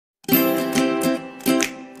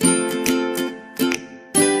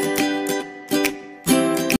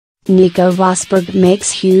Nico Rosberg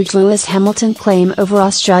makes huge Lewis Hamilton claim over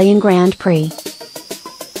Australian Grand Prix.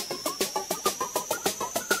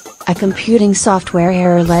 A computing software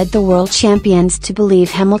error led the world champions to believe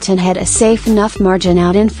Hamilton had a safe enough margin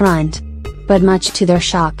out in front. But much to their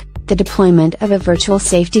shock, the deployment of a virtual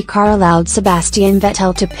safety car allowed Sebastian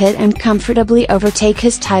Vettel to pit and comfortably overtake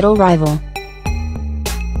his title rival.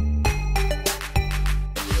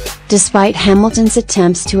 Despite Hamilton's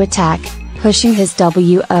attempts to attack, pushing his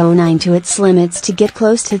W09 to its limits to get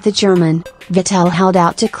close to the German, Vettel held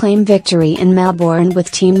out to claim victory in Melbourne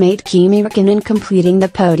with teammate Kimi Räikkönen completing the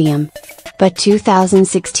podium. But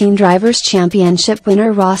 2016 Drivers' Championship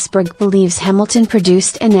winner Rosberg believes Hamilton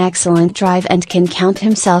produced an excellent drive and can count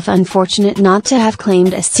himself unfortunate not to have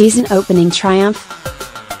claimed a season-opening triumph.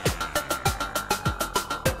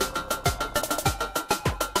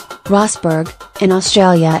 Rosberg, in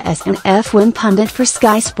Australia as an F1 pundit for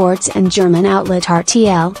Sky Sports and German outlet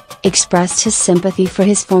RTL, expressed his sympathy for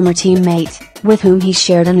his former teammate, with whom he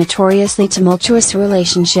shared a notoriously tumultuous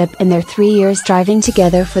relationship in their 3 years driving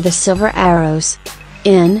together for the Silver Arrows.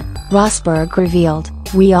 Rosberg revealed,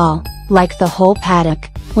 "We all, like the whole paddock,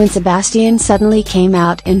 when Sebastian suddenly came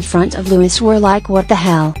out in front of Lewis were like what the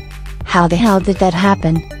hell? How the hell did that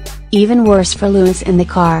happen? Even worse for Lewis in the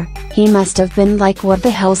car, he must have been like what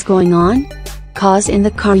the hell's going on? 'Cause in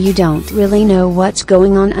the car you don't really know what's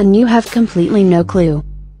going on and you have completely no clue."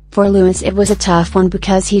 For Lewis it was a tough one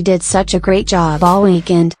because he did such a great job all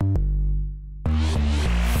weekend.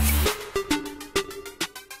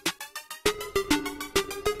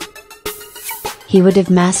 He would have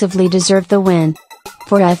massively deserved the win.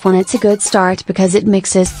 For F1 it's a good start because it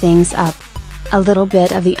mixes things up. A little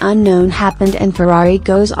bit of the unknown happened and Ferrari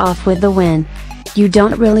goes off with the win. You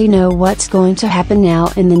don't really know what's going to happen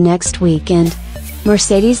now in the next weekend.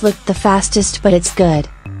 Mercedes looked the fastest but it's good.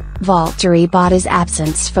 Valtteri Bottas'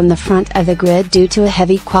 absence from the front of the grid due to a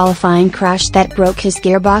heavy qualifying crash that broke his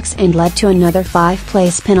gearbox and led to another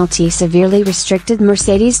 5-place penalty severely restricted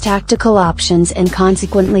Mercedes' tactical options and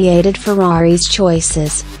consequently aided Ferrari's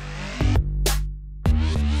choices.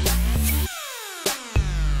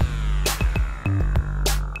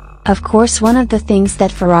 Of course, one of the things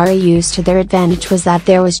that Ferrari used to their advantage was that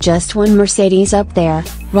there was just one Mercedes up there,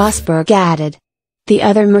 Rosberg added. The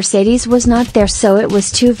other Mercedes was not there, so it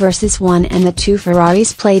was 2 versus 1 and the 2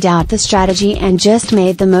 Ferraris played out the strategy and just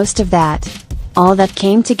made the most of that. All that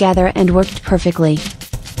came together and worked perfectly.